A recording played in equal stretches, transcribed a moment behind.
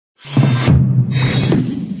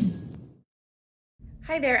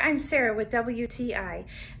Hi there, I'm Sarah with WTI,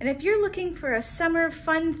 and if you're looking for a summer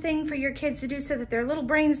fun thing for your kids to do so that their little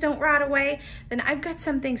brains don't rot away, then I've got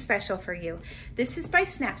something special for you. This is by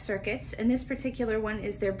Snap Circuits, and this particular one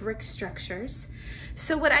is their brick structures.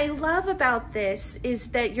 So what I love about this is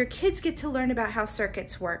that your kids get to learn about how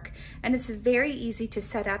circuits work, and it's very easy to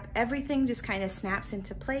set up. Everything just kind of snaps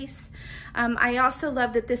into place. I also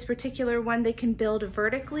love that this particular one they can build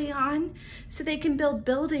vertically on, so they can build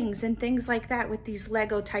buildings and things like that with these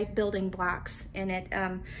Lego type building blocks in it.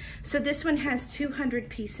 So this one has 200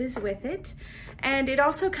 pieces with it, and it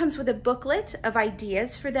also comes with a booklet of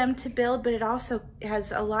ideas for them to build, but it also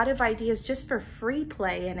has a lot of ideas just for free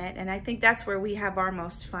play in it, and I think that's where we have our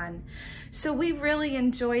most fun. So we really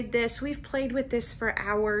enjoyed this. We've played with this for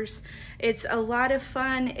hours. It's a lot of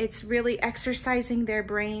fun. It's really exercising their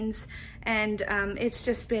brains, and it's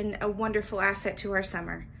just been a wonderful asset to our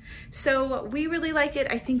summer. So we really like it.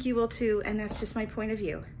 I think you will too, and that's just my point of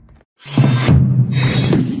view.